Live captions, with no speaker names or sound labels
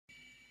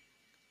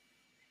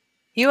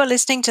You are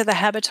listening to the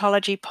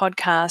Habitology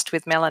podcast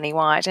with Melanie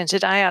White, and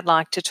today I'd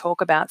like to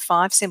talk about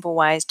 5 simple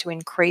ways to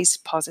increase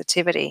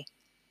positivity.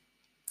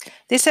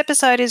 This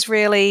episode is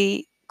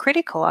really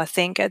critical, I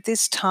think. At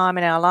this time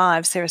in our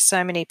lives, there are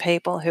so many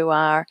people who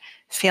are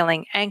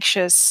feeling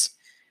anxious,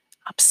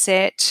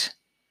 upset,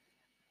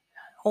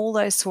 all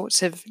those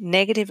sorts of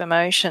negative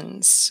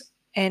emotions.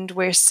 And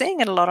we're seeing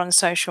it a lot on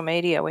social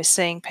media. We're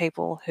seeing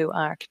people who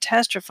are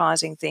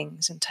catastrophizing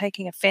things and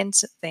taking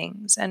offense at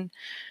things. And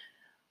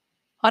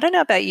I don't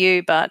know about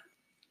you, but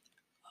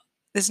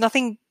there's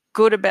nothing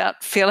good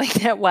about feeling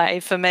that way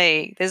for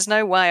me. There's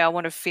no way I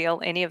want to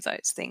feel any of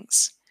those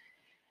things.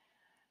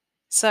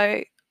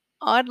 So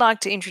I'd like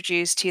to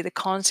introduce to you the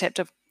concept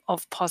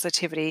of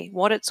positivity,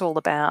 what it's all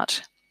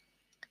about,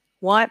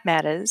 why it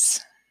matters,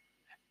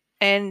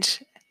 and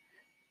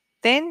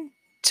then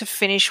to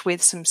finish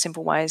with some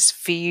simple ways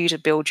for you to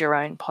build your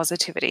own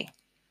positivity.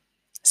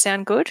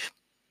 Sound good?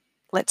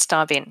 Let's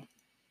dive in.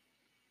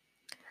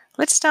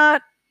 Let's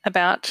start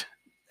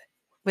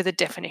with a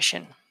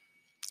definition.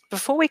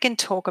 Before we can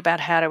talk about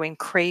how to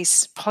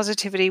increase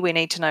positivity, we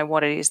need to know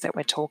what it is that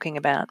we're talking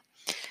about.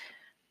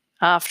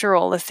 After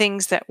all, the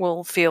things that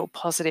will feel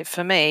positive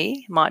for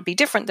me might be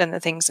different than the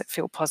things that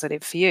feel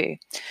positive for you.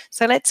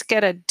 So let's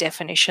get a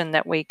definition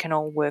that we can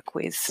all work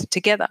with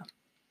together.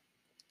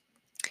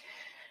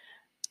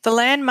 The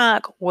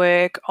landmark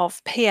work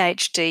of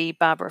PhD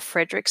Barbara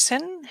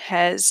Fredrickson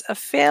has a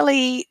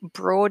fairly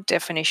broad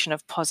definition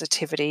of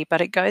positivity, but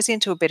it goes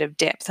into a bit of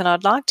depth, and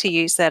I'd like to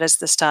use that as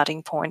the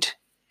starting point,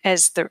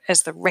 as the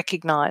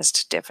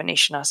recognised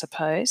definition, I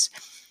suppose.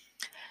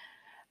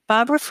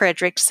 Barbara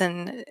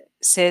Fredrickson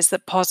says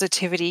that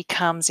positivity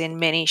comes in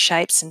many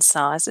shapes and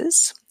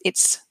sizes.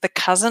 It's the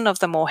cousin of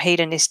the more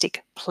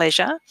hedonistic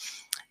pleasure.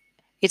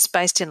 It's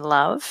based in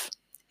love,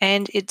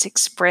 and it's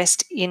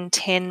expressed in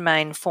 10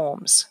 main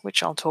forms,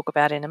 which I'll talk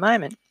about in a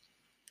moment.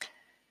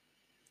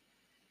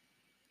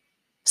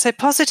 So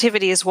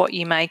positivity is what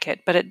you make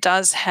it, but it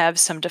does have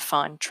some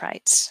defined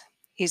traits,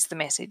 is the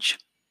message.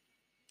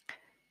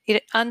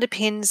 It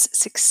underpins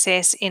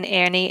success in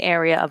any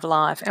area of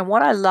life. And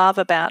what I love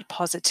about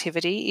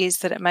positivity is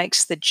that it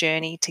makes the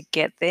journey to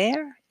get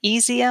there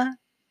easier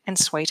and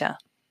sweeter.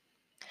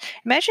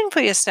 Imagine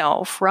for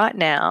yourself right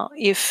now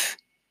if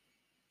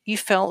you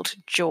felt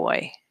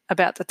joy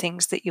about the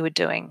things that you were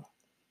doing,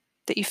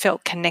 that you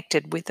felt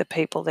connected with the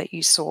people that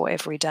you saw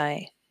every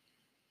day,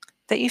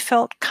 that you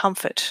felt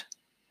comfort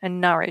and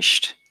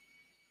nourished,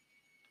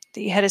 that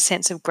you had a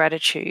sense of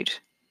gratitude,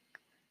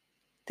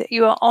 that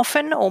you are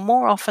often or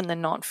more often than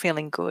not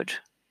feeling good,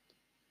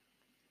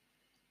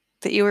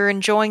 that you were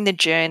enjoying the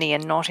journey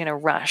and not in a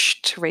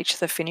rush to reach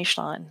the finish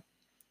line.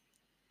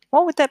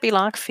 What would that be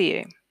like for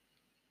you?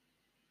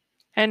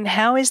 And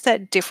how is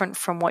that different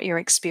from what you're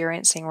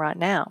experiencing right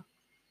now?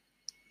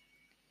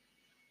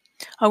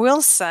 I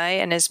will say,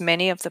 and as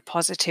many of the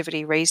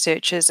positivity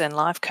researchers and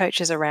life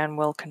coaches around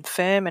will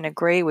confirm and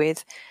agree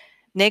with,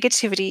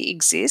 negativity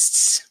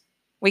exists.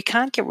 We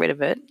can't get rid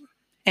of it,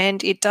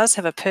 and it does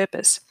have a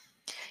purpose.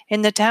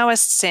 In the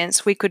Taoist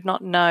sense, we could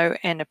not know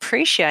and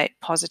appreciate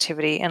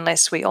positivity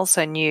unless we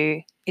also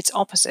knew its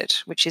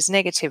opposite, which is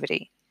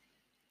negativity.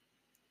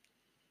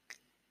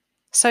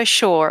 So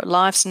sure,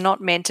 life's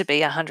not meant to be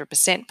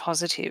 100%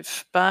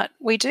 positive, but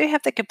we do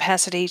have the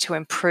capacity to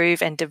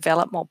improve and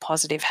develop more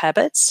positive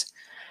habits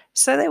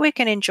so that we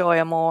can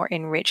enjoy a more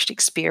enriched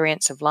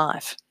experience of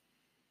life.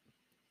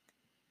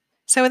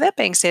 So with that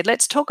being said,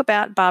 let's talk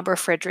about Barbara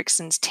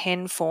Fredrickson's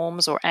 10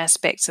 forms or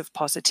aspects of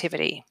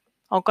positivity.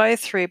 I'll go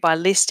through by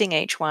listing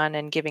each one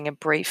and giving a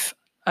brief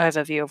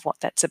overview of what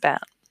that's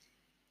about.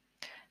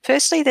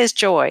 Firstly, there's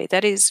joy.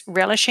 That is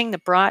relishing the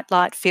bright,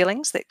 light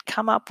feelings that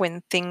come up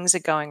when things are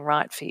going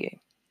right for you.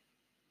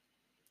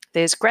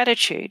 There's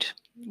gratitude,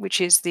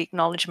 which is the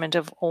acknowledgement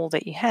of all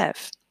that you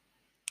have.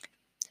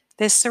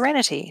 There's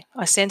serenity,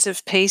 a sense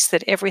of peace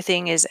that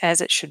everything is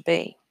as it should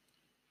be.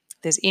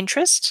 There's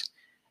interest,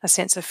 a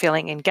sense of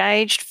feeling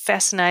engaged,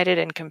 fascinated,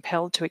 and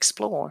compelled to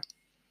explore.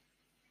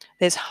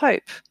 There's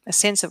hope, a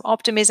sense of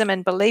optimism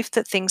and belief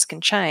that things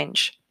can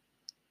change.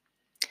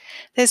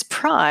 There's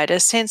pride, a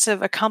sense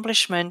of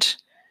accomplishment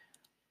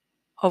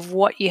of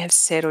what you have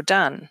said or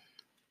done.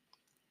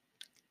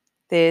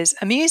 There's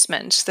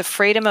amusement, the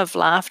freedom of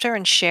laughter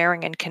and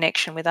sharing and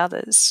connection with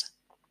others.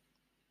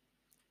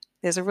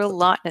 There's a real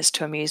lightness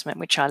to amusement,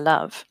 which I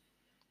love.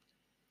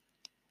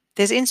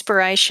 There's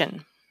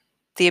inspiration,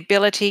 the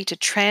ability to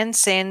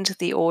transcend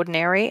the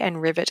ordinary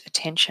and rivet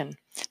attention.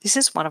 This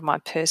is one of my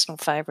personal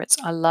favourites.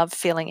 I love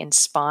feeling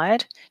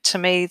inspired. To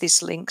me,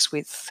 this links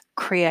with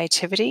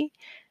creativity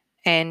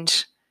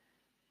and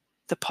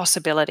the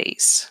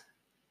possibilities.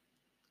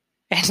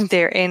 And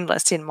they're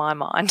endless in my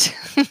mind.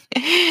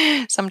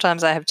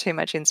 Sometimes I have too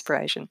much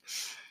inspiration.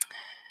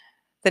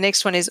 The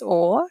next one is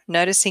awe,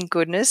 noticing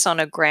goodness on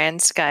a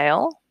grand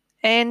scale,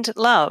 and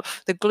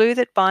love, the glue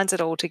that binds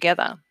it all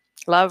together.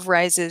 Love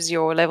raises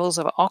your levels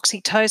of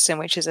oxytocin,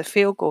 which is a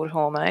feel-good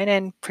hormone,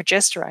 and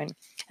progesterone.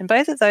 And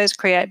both of those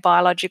create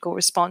biological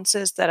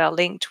responses that are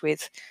linked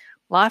with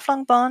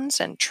lifelong bonds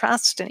and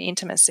trust and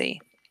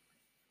intimacy.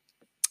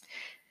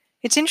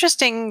 It's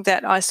interesting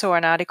that I saw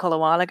an article a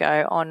while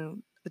ago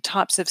on the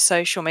types of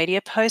social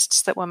media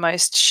posts that were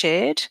most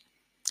shared,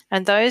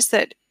 and those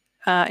that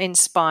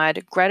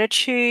inspired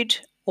gratitude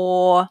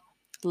or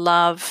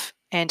love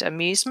and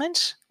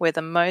amusement were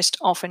the most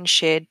often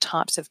shared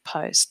types of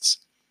posts.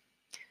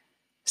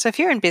 So, if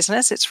you're in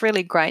business, it's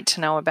really great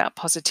to know about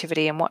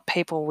positivity and what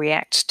people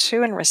react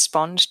to and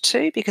respond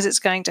to, because it's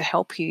going to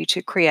help you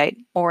to create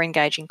more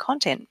engaging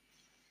content.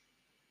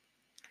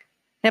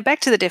 Now, back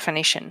to the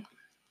definition.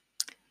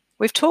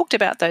 We've talked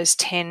about those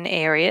 10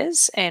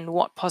 areas and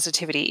what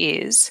positivity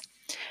is.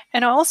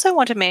 And I also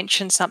want to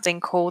mention something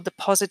called the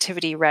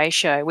positivity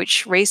ratio,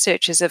 which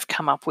researchers have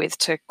come up with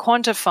to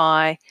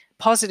quantify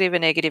positive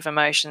and negative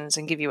emotions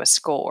and give you a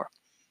score.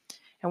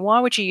 And why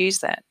would you use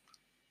that?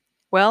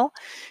 Well,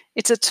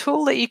 it's a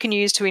tool that you can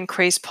use to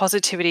increase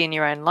positivity in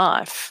your own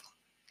life.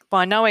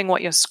 By knowing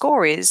what your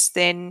score is,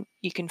 then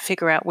you can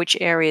figure out which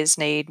areas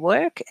need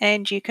work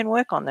and you can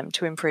work on them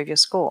to improve your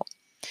score.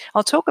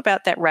 I'll talk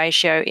about that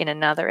ratio in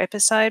another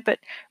episode, but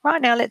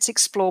right now let's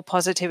explore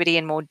positivity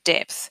in more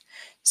depth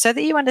so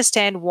that you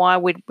understand why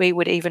we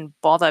would even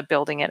bother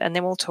building it, and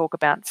then we'll talk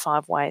about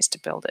 5 ways to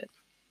build it.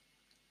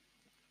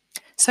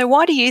 So,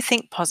 why do you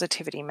think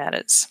positivity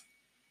matters?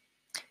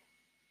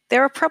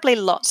 There are probably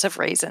lots of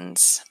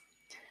reasons,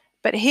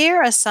 but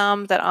here are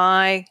some that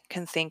I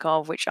can think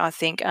of which I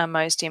think are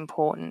most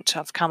important.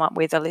 I've come up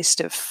with a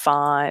list of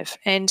 5,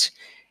 and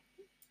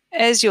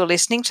as you're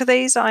listening to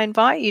these, I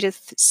invite you to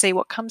see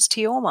what comes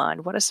to your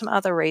mind. What are some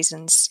other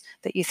reasons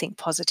that you think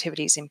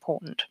positivity is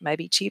important,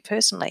 maybe to you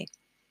personally?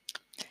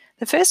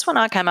 The first one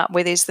I came up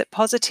with is that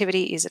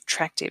positivity is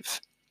attractive.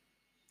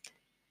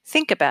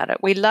 Think about it.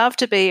 We love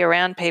to be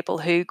around people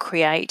who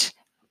create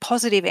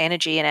positive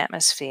energy and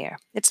atmosphere.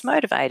 It's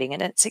motivating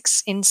and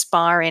it's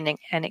inspiring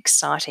and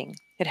exciting.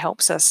 It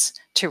helps us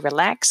to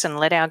relax and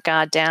let our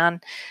guard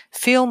down,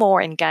 feel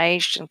more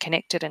engaged and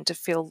connected, and to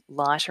feel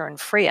lighter and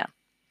freer.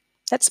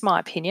 That's my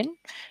opinion,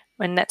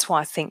 and that's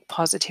why I think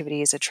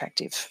positivity is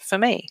attractive for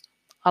me.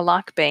 I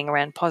like being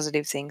around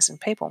positive things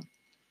and people.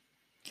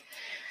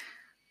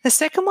 The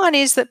second one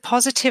is that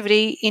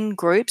positivity in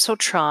groups or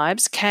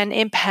tribes can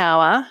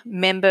empower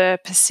member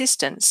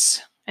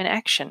persistence and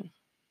action.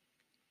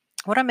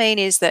 What I mean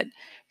is that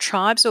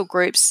tribes or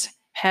groups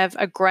have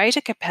a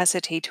greater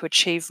capacity to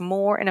achieve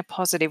more in a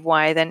positive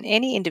way than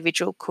any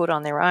individual could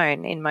on their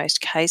own in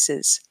most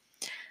cases.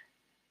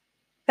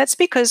 That's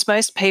because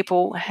most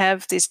people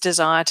have this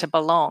desire to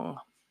belong.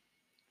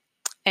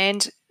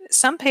 And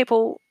some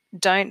people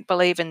don't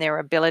believe in their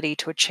ability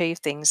to achieve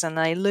things and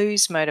they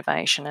lose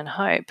motivation and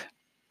hope.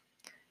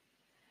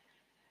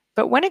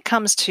 But when it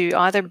comes to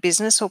either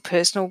business or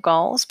personal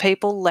goals,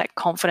 people lack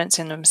confidence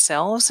in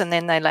themselves and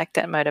then they lack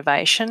that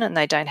motivation and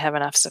they don't have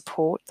enough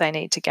support. They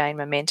need to gain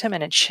momentum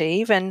and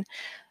achieve, and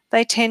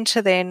they tend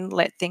to then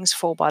let things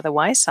fall by the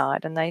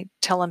wayside and they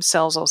tell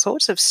themselves all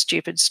sorts of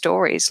stupid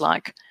stories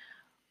like,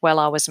 well,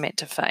 I was meant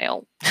to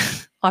fail.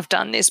 I've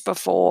done this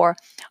before.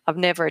 I've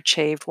never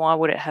achieved. Why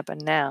would it happen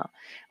now?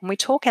 And we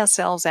talk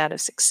ourselves out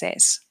of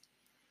success.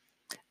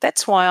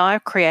 That's why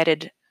I've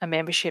created a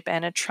membership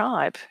and a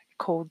tribe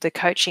called the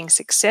Coaching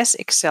Success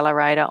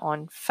Accelerator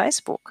on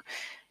Facebook,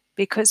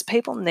 because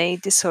people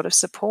need this sort of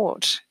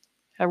support.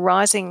 A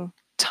rising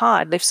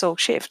tide lifts all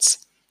ships,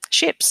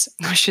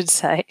 I should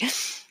say.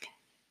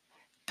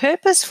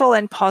 Purposeful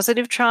and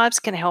positive tribes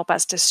can help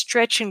us to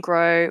stretch and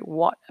grow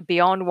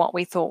beyond what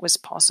we thought was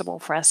possible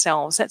for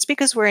ourselves. That's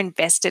because we're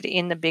invested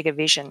in the bigger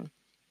vision.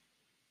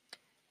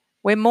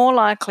 We're more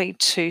likely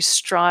to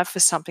strive for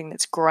something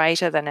that's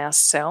greater than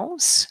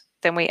ourselves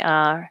than we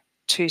are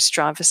to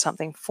strive for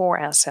something for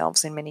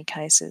ourselves in many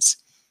cases.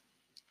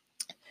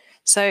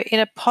 So, in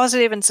a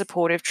positive and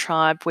supportive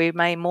tribe, we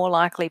may more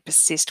likely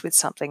persist with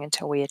something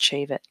until we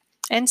achieve it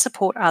and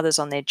support others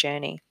on their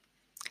journey.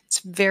 It's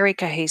very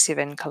cohesive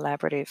and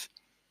collaborative.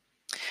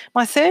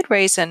 My third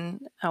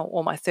reason,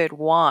 or my third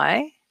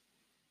why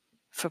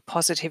for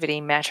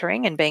positivity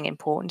mattering and being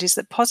important, is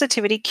that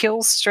positivity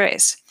kills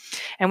stress.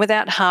 And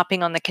without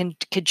harping on the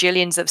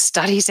cajillions of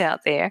studies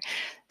out there,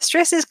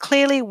 stress is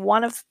clearly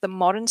one of the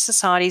modern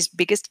society's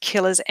biggest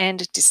killers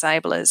and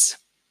disablers.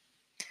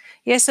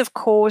 Yes, of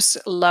course,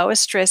 lower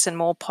stress and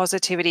more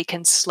positivity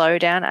can slow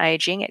down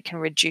aging. It can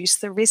reduce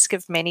the risk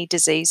of many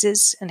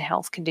diseases and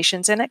health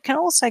conditions, and it can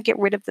also get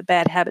rid of the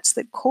bad habits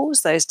that cause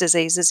those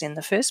diseases in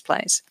the first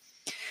place.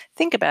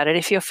 Think about it.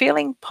 If you're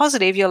feeling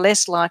positive, you're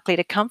less likely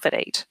to comfort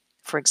eat,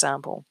 for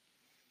example.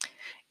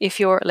 If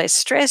you're less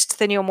stressed,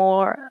 then you're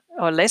more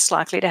or less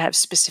likely to have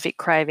specific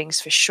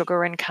cravings for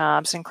sugar and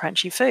carbs and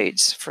crunchy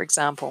foods, for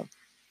example.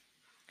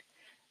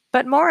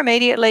 But more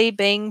immediately,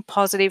 being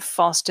positive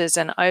fosters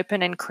an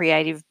open and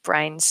creative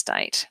brain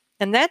state.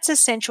 And that's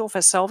essential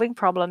for solving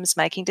problems,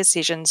 making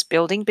decisions,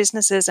 building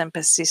businesses, and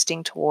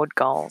persisting toward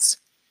goals.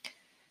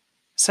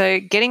 So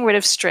getting rid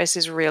of stress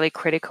is really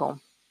critical.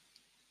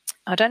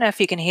 I don't know if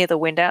you can hear the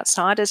wind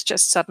outside. It's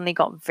just suddenly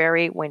got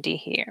very windy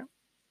here.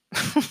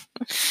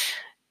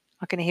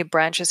 I can hear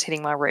branches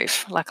hitting my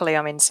roof. Luckily,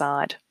 I'm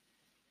inside.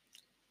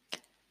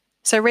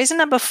 So reason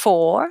number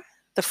 4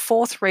 The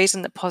fourth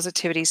reason that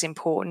positivity is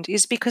important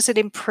is because it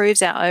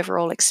improves our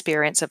overall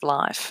experience of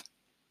life.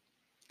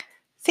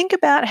 Think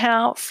about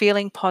how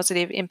feeling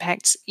positive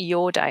impacts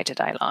your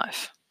day-to-day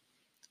life.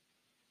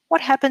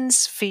 What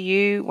happens for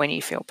you when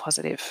you feel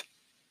positive?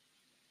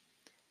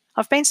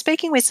 I've been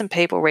speaking with some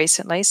people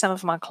recently, some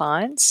of my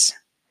clients,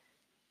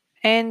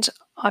 and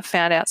I've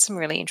found out some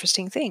really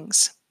interesting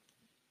things.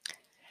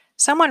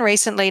 Someone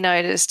recently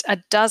noticed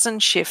a dozen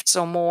shifts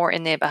or more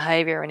in their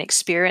behavior and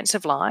experience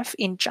of life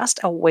in just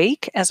a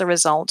week as a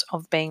result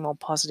of being more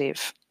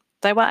positive.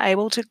 They were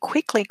able to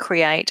quickly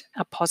create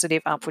a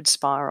positive upward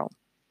spiral.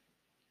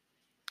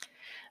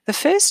 The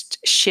first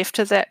shift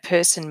that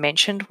person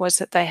mentioned was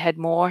that they had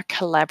more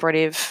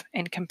collaborative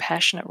and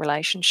compassionate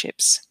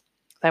relationships.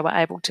 They were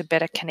able to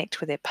better connect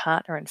with their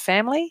partner and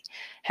family,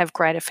 have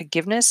greater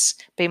forgiveness,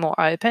 be more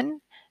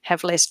open,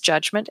 have less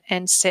judgment,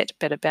 and set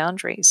better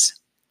boundaries.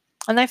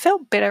 And they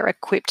felt better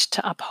equipped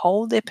to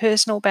uphold their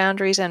personal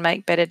boundaries and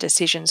make better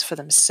decisions for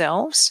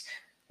themselves,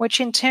 which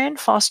in turn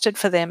fostered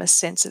for them a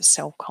sense of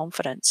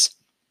self-confidence.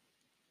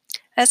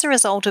 As a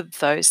result of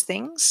those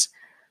things,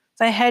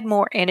 they had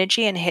more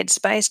energy and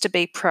headspace to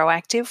be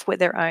proactive with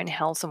their own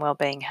health and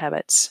well-being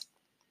habits.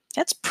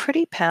 That's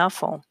pretty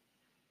powerful.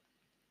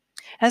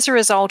 As a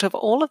result of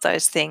all of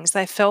those things,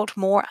 they felt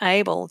more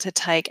able to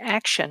take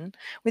action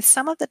with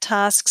some of the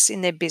tasks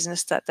in their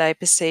business that they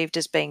perceived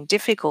as being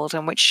difficult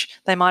and which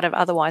they might have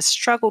otherwise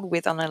struggled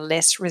with on a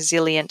less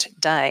resilient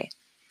day.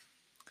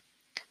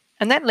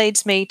 And that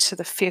leads me to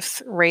the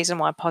fifth reason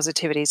why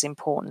positivity is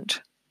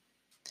important.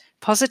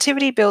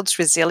 Positivity builds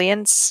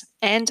resilience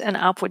and an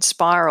upward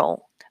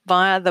spiral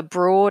via the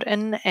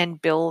broaden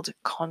and build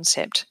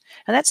concept.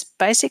 And that's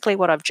basically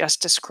what I've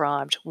just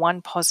described.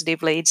 One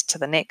positive leads to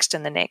the next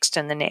and the next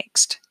and the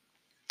next.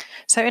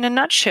 So in a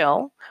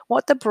nutshell,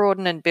 what the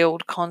broaden and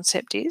build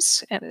concept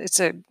is, and it's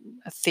a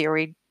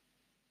theory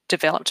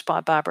developed by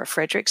Barbara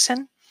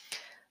Fredrickson,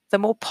 the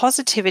more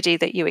positivity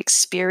that you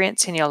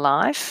experience in your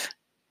life,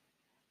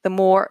 the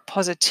more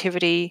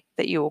positivity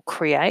that you will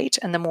create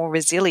and the more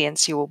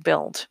resilience you will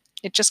build.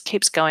 It just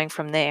keeps going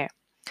from there.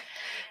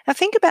 Now,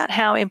 think about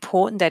how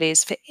important that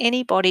is for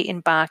anybody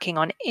embarking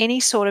on any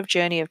sort of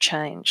journey of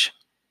change.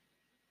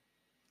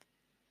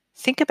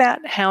 Think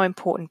about how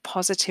important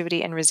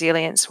positivity and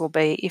resilience will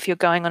be if you're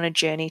going on a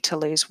journey to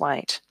lose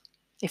weight,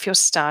 if you're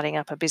starting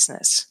up a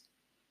business,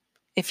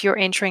 if you're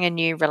entering a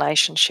new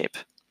relationship,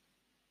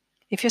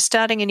 if you're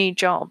starting a new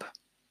job.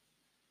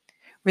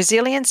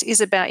 Resilience is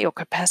about your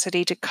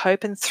capacity to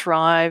cope and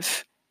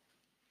thrive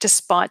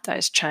despite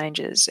those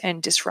changes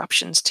and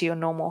disruptions to your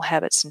normal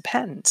habits and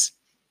patterns.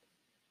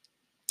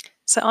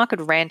 So I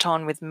could rant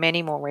on with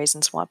many more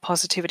reasons why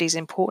positivity is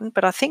important,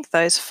 but I think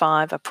those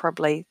 5 are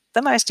probably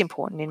the most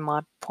important in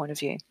my point of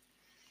view.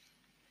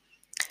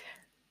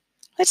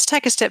 Let's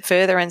take a step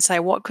further and say,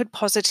 what could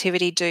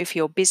positivity do for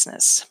your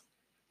business?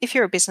 If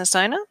you're a business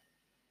owner,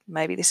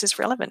 maybe this is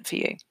relevant for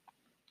you.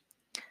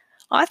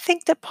 I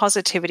think that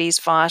positivity is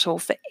vital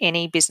for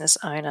any business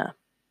owner.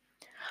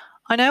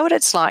 I know what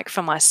it's like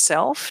for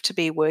myself to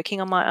be working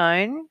on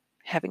my own,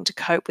 having to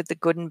cope with the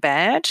good and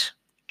bad,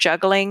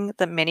 juggling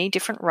the many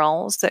different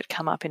roles that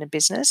come up in a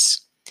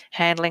business,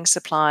 handling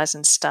suppliers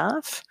and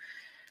staff.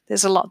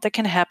 There's a lot that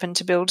can happen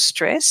to build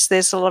stress.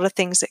 There's a lot of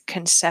things that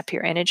can sap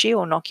your energy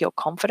or knock your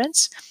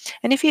confidence.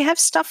 And if you have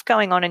stuff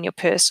going on in your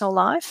personal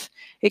life,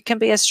 it can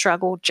be a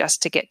struggle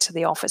just to get to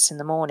the office in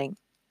the morning.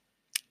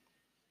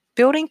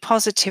 Building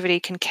positivity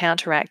can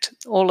counteract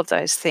all of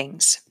those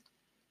things.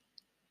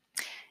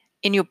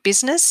 In your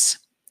business,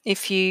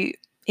 if you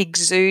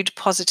exude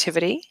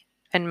positivity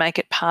and make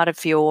it part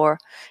of your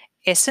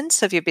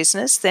essence of your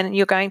business, then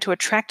you're going to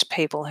attract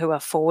people who are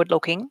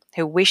forward-looking,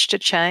 who wish to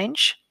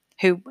change,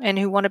 who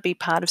want to be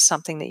part of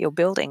something that you're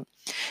building.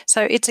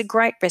 So it's a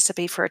great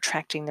recipe for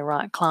attracting the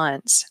right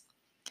clients.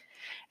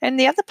 And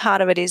the other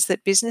part of it is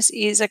that business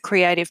is a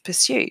creative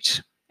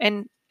pursuit.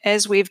 And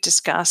as we've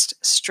discussed,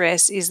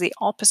 stress is the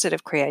opposite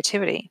of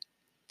creativity.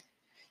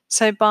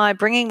 So by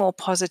bringing more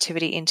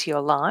positivity into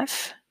your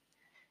life,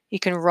 you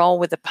can roll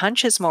with the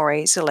punches more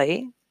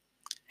easily,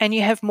 and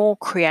you have more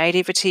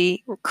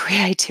creativity,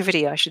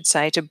 I should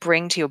say, to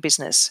bring to your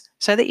business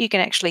so that you can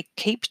actually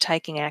keep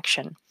taking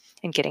action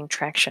and getting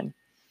traction.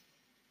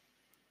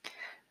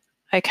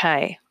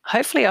 Okay,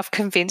 hopefully I've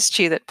convinced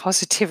you that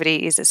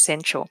positivity is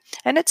essential.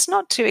 And it's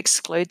not to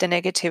exclude the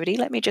negativity.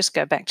 Let me just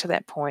go back to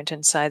that point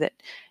and say that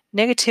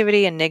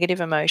negativity and negative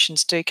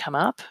emotions do come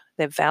up.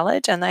 They're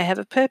valid and they have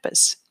a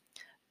purpose.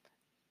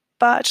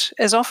 But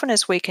as often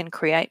as we can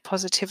create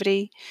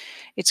positivity,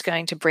 it's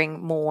going to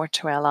bring more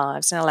to our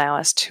lives and allow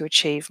us to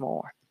achieve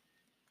more.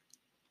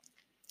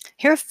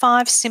 Here are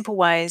 5 simple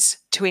ways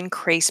to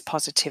increase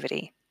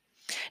positivity.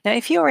 Now,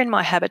 if you're in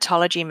my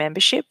Habitology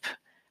membership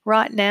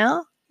right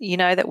now, you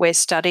know that we're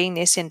studying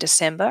this in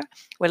December.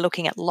 We're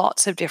looking at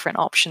lots of different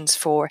options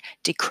for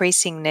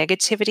decreasing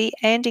negativity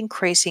and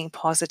increasing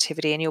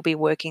positivity, and you'll be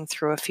working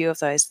through a few of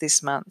those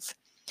this month.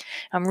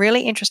 I'm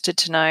really interested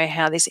to know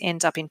how this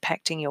ends up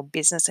impacting your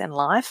business and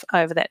life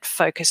over that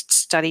focused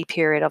study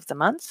period of the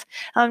month.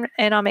 And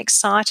I'm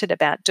excited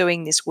about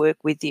doing this work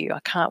with you. I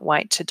can't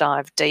wait to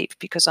dive deep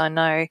because I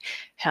know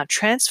how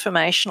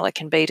transformational it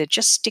can be to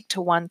just stick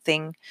to one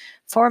thing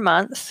for a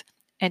month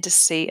and to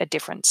see a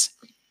difference.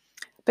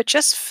 But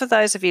just for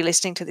those of you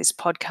listening to this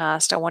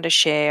podcast, I want to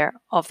share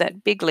of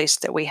that big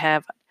list that we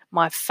have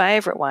my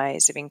favorite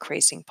ways of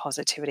increasing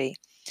positivity.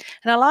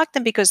 And I like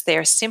them because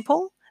they're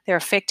simple, they're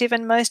effective,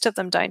 and most of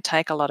them don't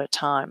take a lot of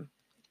time.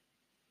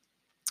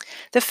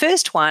 The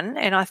first one,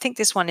 and I think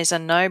this one is a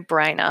no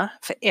brainer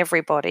for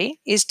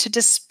everybody, is to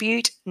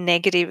dispute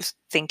negative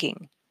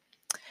thinking.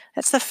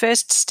 That's the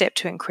first step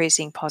to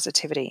increasing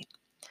positivity.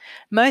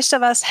 Most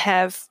of us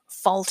have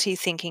faulty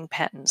thinking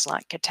patterns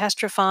like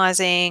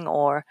catastrophizing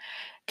or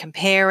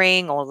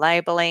comparing or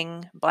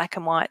labeling, black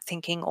and white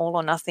thinking, all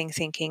or nothing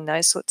thinking,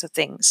 those sorts of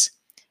things.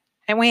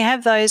 And we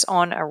have those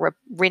on a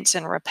rinse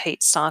and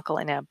repeat cycle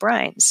in our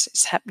brains.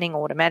 It's happening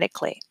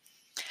automatically.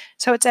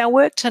 So it's our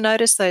work to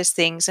notice those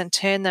things and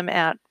turn them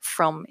out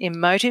from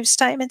emotive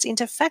statements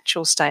into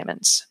factual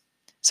statements.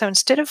 So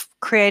instead of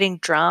creating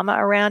drama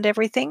around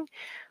everything,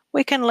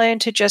 we can learn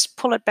to just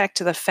pull it back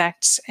to the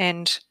facts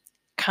and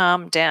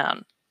calm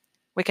down.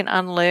 We can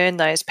unlearn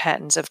those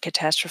patterns of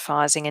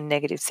catastrophizing and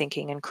negative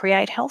thinking and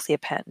create healthier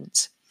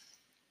patterns.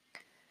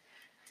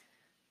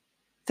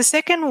 The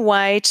second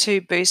way to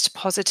boost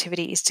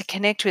positivity is to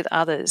connect with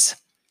others.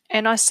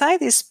 And I say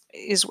this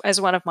as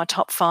one of my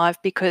top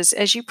 5 because,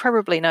 as you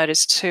probably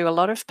noticed too, a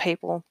lot of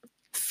people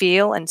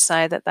feel and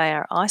say that they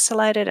are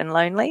isolated and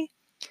lonely.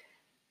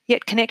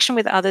 Yet connection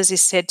with others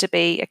is said to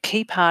be a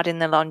key part in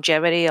the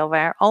longevity of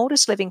our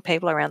oldest living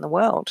people around the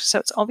world. So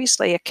it's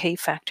obviously a key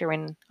factor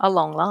in a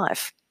long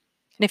life.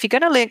 And if you're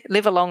going to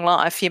live a long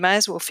life, you may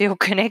as well feel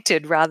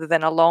connected rather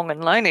than a long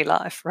and lonely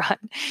life, right?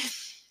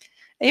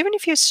 Even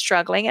if you're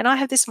struggling, and I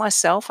have this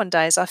myself on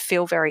days I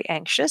feel very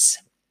anxious,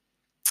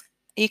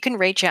 you can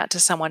reach out to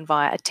someone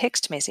via a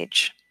text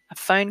message, a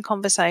phone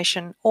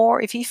conversation,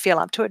 or if you feel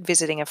up to it,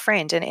 visiting a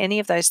friend. And any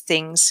of those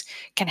things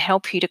can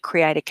help you to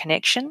create a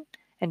connection,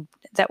 and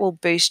that will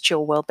boost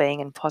your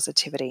well-being and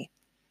positivity.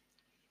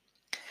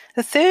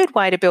 The third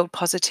way to build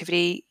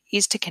positivity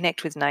is to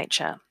connect with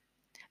nature.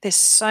 There's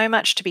so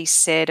much to be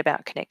said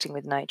about connecting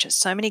with nature,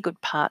 so many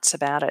good parts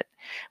about it.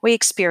 We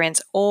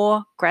experience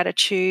awe,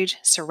 gratitude,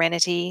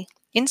 serenity,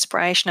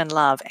 inspiration, and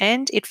love,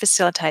 and it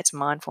facilitates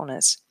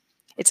mindfulness.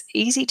 It's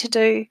easy to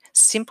do,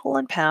 simple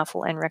and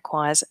powerful, and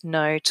requires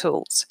no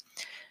tools.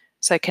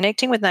 So,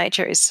 connecting with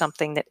nature is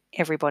something that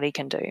everybody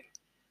can do.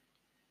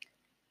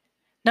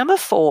 Number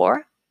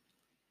 4,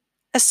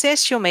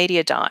 assess your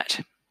media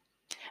diet.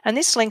 And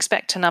this links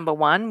back to number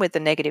 1 with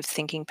the negative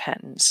thinking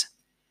patterns.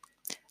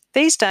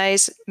 These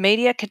days,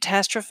 media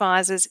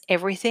catastrophizes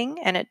everything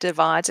and it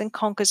divides and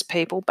conquers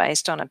people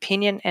based on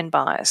opinion and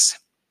bias.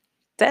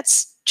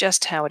 That's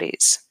just how it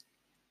is.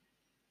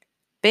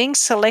 Being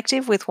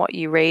selective with what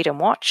you read and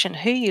watch and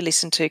who you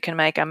listen to can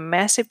make a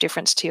massive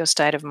difference to your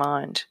state of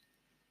mind.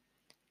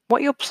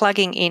 What you're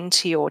plugging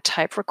into your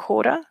tape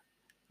recorder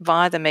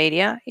via the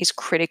media is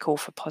critical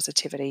for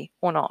positivity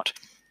or not.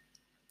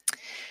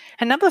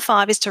 And number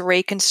 5 is to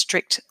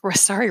reconstruct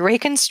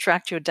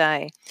your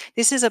day.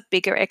 This is a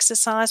bigger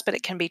exercise, but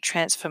it can be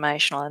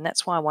transformational, and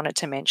that's why I wanted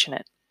to mention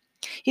it.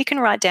 You can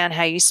write down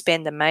how you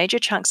spend the major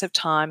chunks of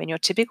time in your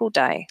typical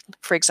day.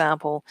 For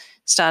example,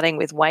 starting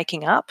with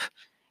waking up,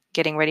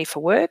 getting ready for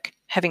work,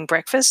 having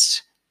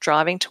breakfast,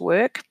 driving to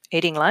work,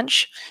 eating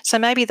lunch. So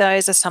maybe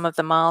those are some of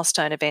the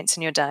milestone events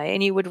in your day,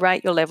 and you would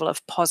rate your level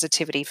of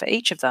positivity for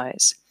each of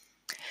those.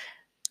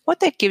 What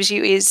that gives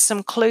you is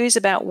some clues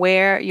about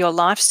where your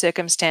life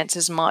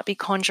circumstances might be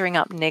conjuring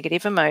up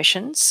negative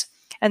emotions,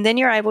 and then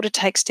you're able to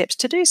take steps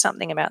to do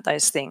something about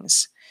those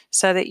things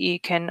so that you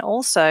can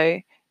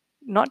also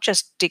not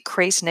just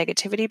decrease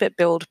negativity but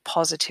build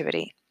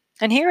positivity.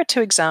 And here are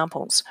 2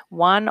 examples,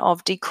 one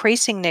of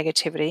decreasing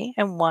negativity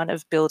and one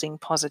of building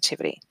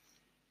positivity.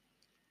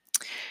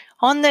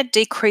 On the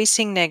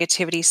decreasing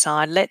negativity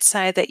side, let's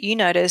say that you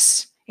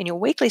notice in your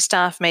weekly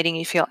staff meeting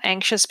you feel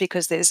anxious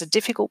because there's a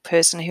difficult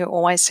person who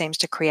always seems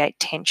to create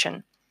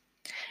tension,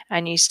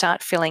 and you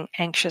start feeling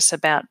anxious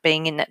about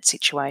being in that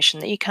situation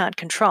that you can't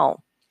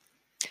control.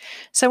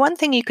 So one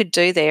thing you could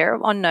do there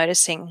on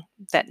noticing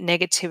that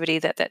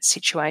negativity that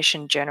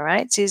situation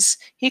generates is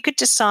you could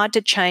decide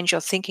to change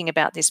your thinking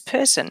about this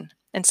person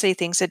and see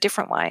things a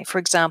different way. For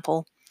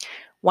example,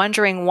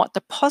 wondering what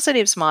the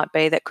positives might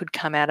be that could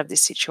come out of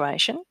this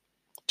situation,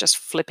 just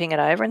flipping it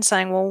over and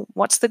saying, well,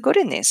 what's the good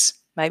in this?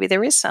 Maybe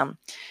there is some.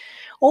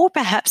 Or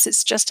perhaps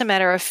it's just a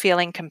matter of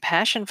feeling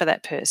compassion for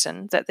that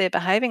person that they're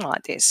behaving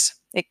like this.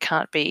 It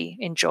can't be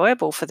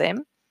enjoyable for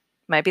them.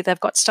 Maybe they've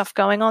got stuff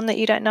going on that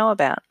you don't know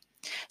about.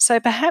 So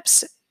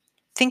perhaps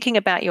thinking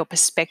about your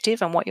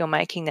perspective and what you're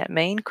making that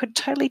mean could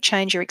totally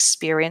change your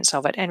experience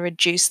of it and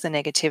reduce the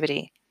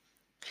negativity.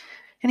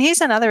 And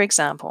here's another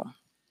example.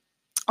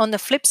 On the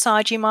flip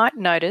side, you might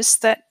notice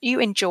that you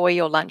enjoy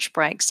your lunch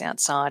breaks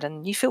outside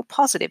and you feel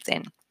positive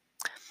then.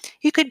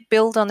 You could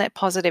build on that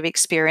positive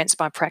experience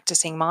by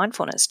practicing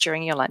mindfulness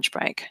during your lunch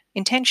break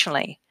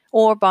intentionally,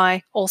 or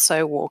by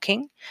also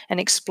walking and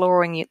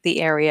exploring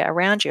the area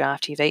around you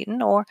after you've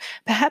eaten, or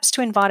perhaps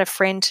to invite a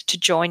friend to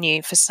join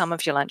you for some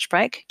of your lunch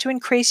break to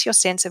increase your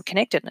sense of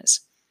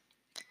connectedness.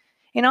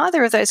 In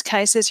either of those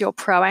cases, you're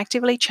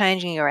proactively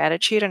changing your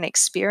attitude and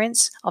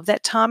experience of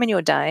that time in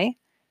your day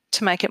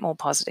to make it more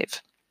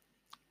positive.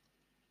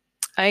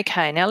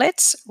 Okay, now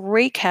let's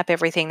recap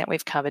everything that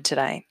we've covered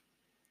today.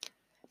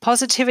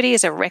 Positivity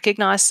is a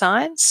recognized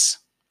science,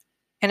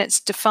 and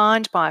it's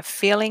defined by a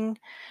feeling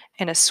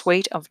and a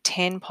suite of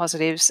 10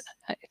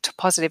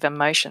 positive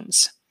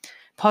emotions.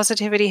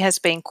 Positivity has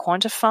been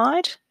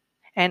quantified,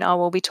 and I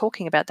will be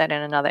talking about that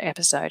in another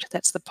episode.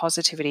 That's the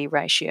positivity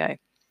ratio.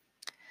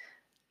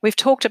 We've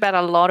talked about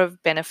a lot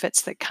of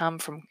benefits that come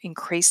from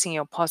increasing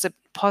your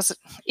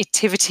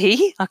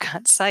positivity. I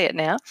can't say it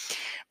now.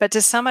 But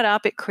to sum it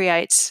up, it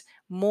creates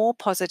more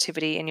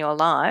positivity in your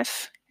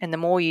life. And the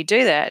more you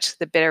do that,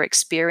 the better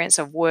experience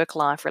of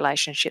work-life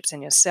relationships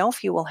and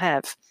yourself you will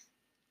have.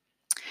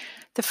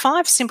 The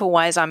 5 simple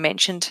ways I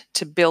mentioned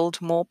to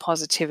build more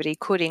positivity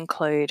could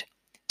include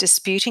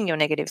disputing your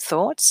negative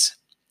thoughts,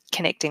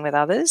 connecting with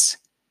others,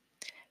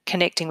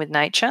 connecting with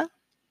nature,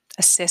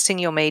 assessing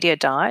your media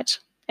diet,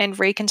 and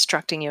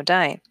reconstructing your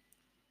day.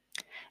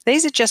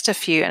 These are just a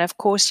few, and of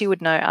course you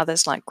would know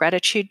others like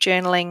gratitude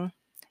journaling,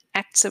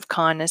 acts of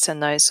kindness,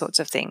 and those sorts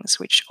of things,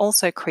 which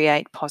also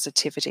create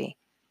positivity.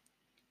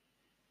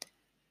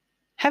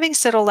 Having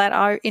said all that,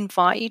 I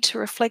invite you to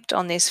reflect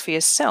on this for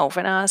yourself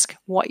and ask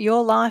what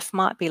your life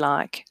might be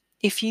like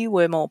if you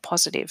were more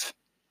positive,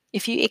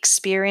 if you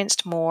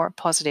experienced more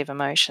positive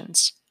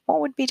emotions.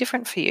 What would be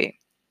different for you?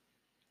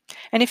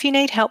 And if you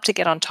need help to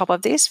get on top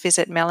of this,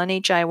 visit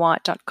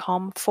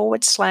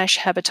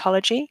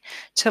melaniejwhite.com/habitology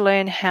to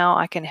learn how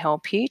I can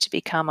help you to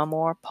become a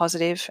more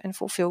positive and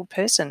fulfilled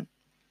person.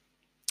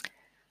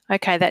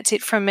 Okay, that's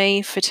it from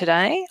me for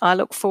today. I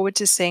look forward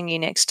to seeing you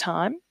next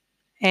time,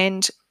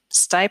 and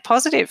stay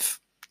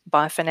positive.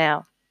 Bye for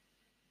now.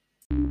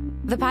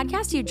 The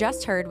podcast you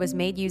just heard was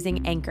made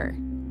using Anchor.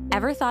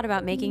 Ever thought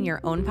about making your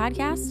own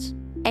podcast?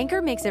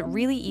 Anchor makes it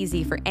really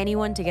easy for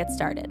anyone to get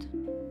started.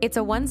 It's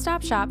a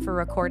one-stop shop for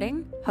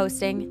recording,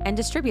 hosting, and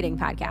distributing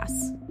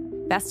podcasts.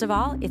 Best of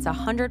all, it's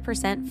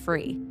 100%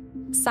 free.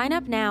 Sign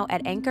up now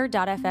at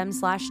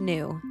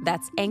anchor.fm/new.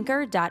 That's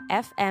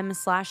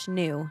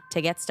anchor.fm/new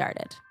to get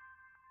started.